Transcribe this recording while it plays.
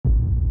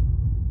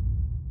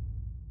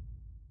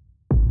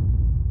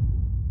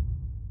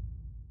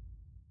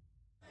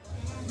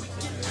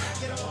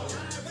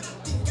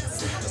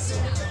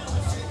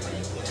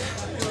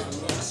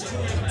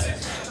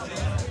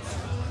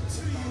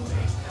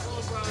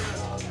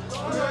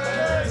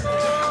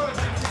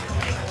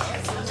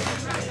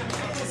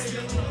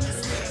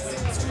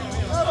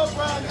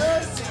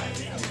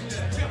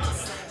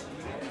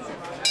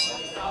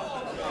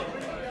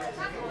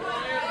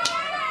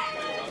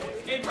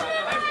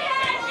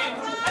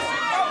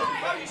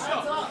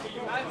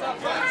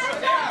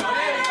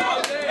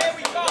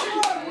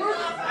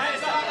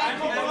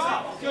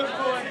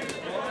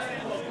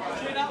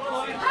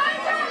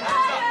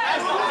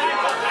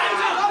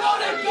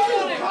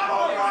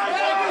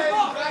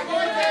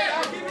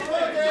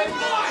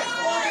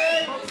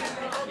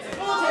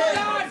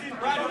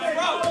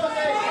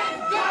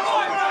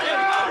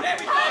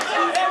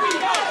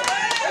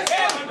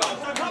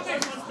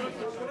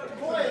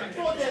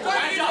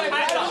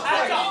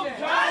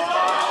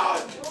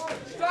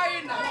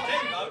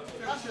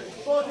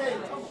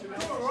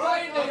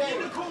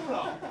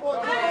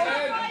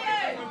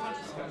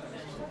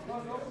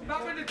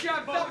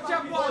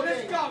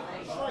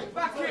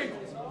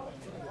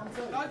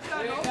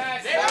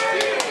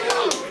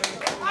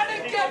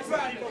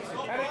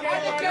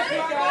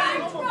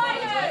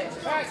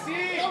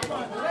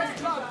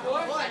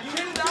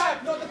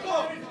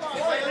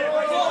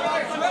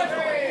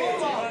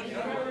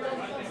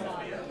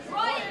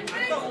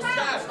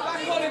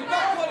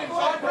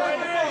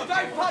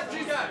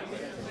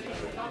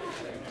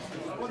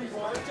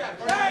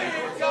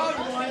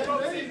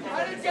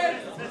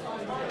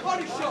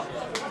Body shot.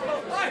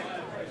 Hey,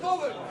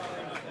 forward.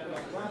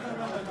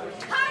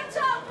 Hands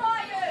up,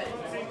 Ryan.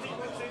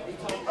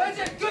 That's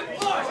it. Good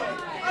boy.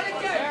 And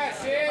again.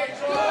 That's it.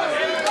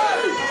 Good.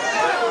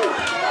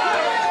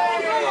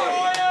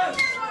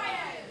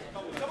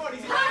 Come on,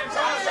 he's hands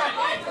up.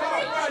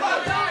 Good boy.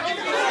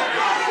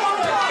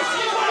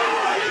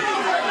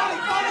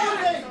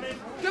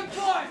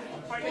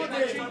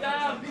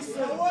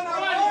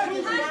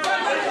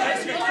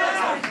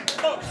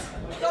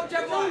 Stop,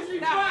 Jeff.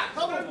 Now.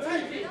 Come on,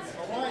 take it.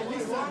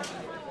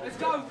 Let's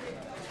go.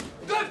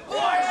 Good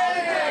boy.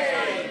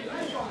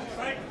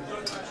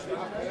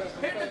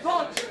 Hit the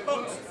punch.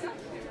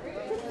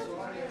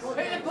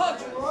 Hit the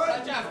punch.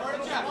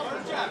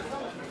 Jab.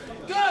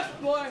 Good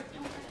boy.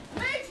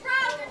 Move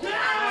round and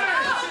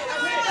down.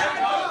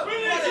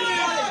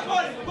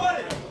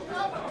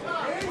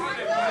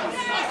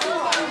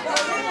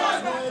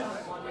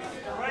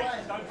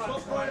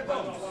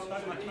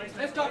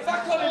 Let's go.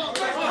 Back on him.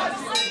 Great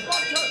punch.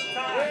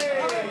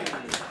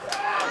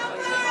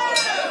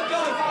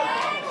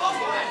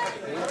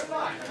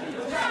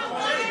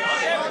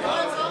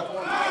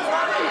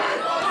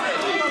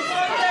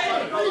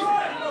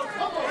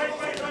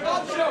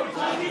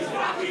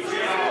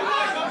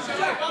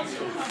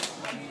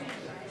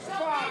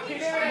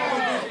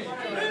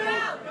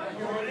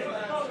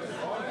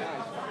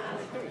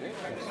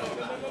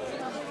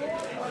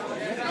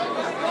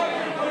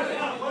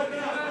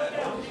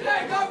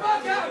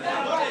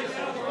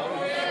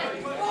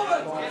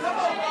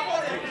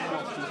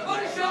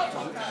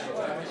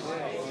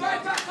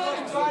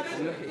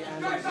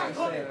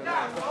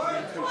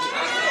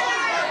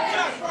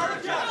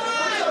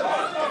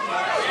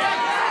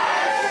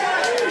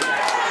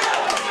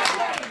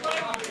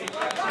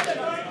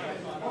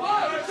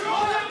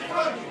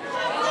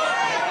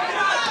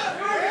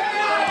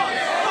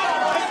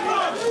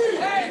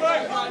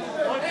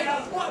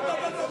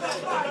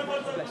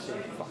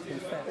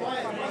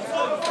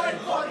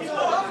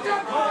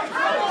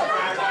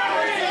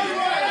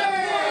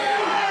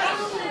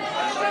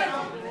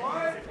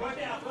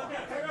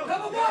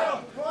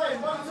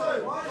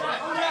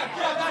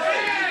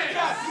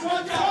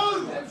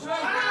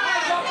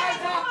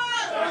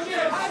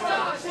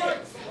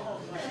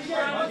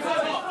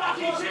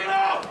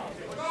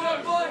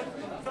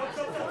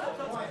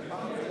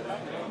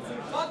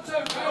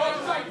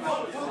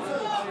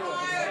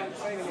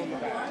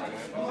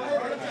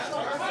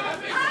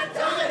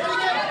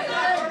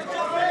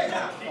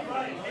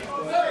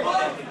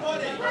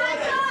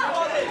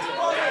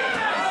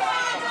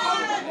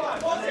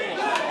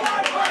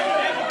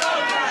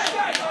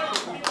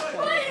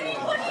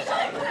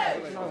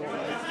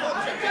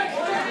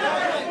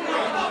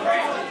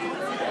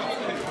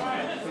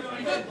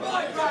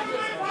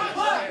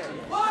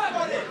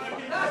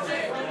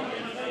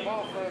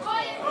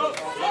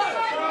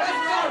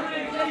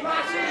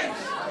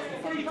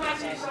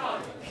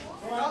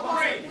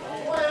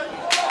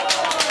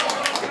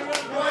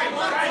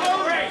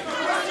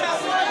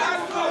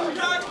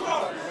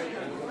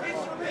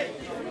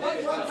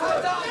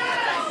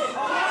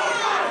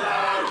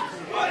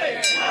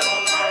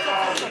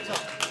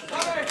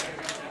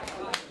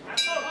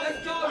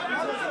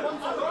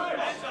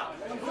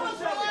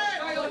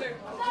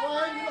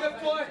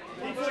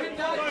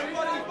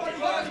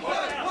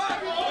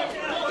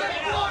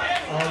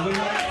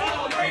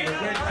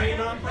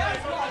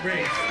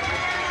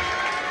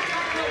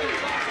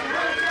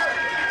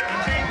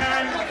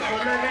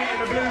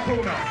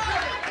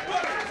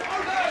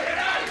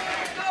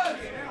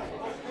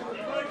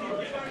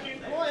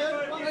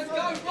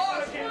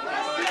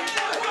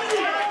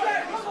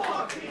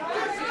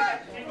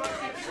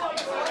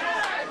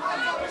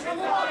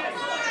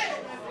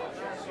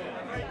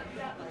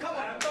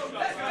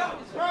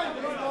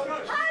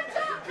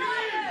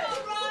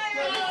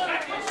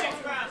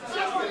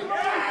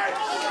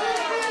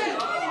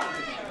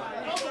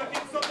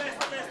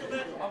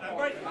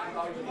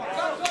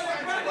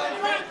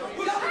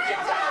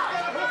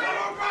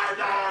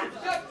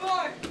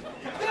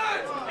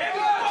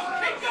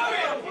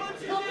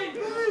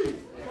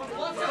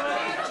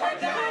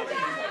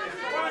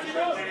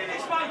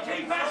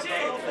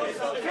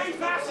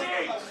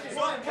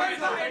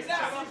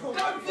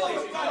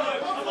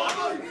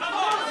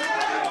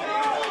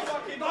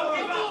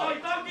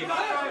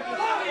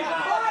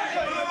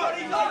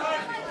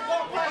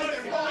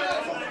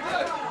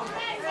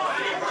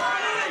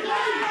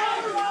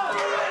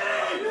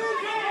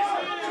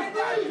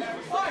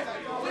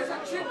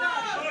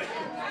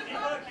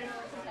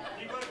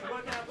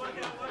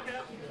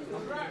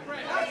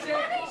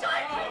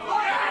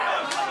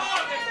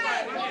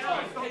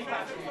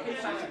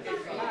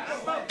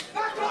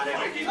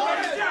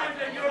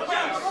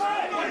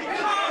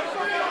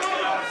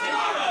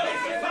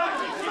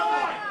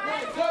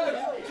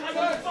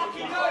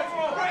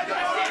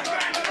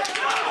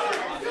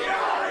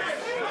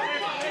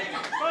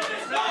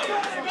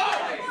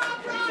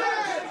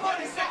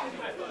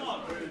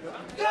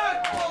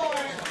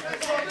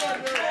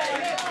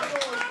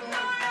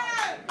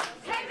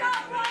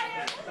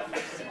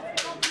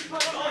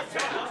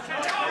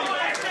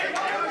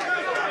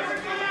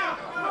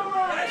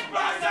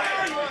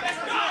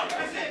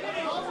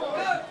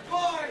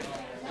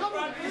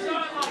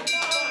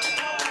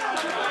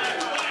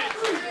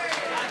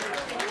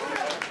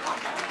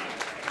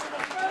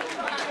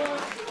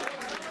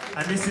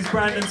 This is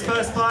Brandon's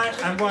first fight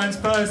and Ryan's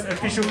first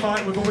official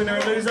fight with a winner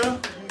and loser.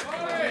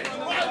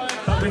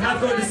 But we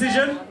have got a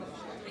decision.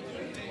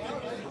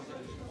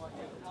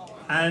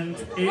 And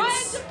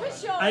it's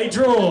a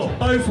draw,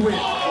 both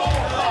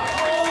win.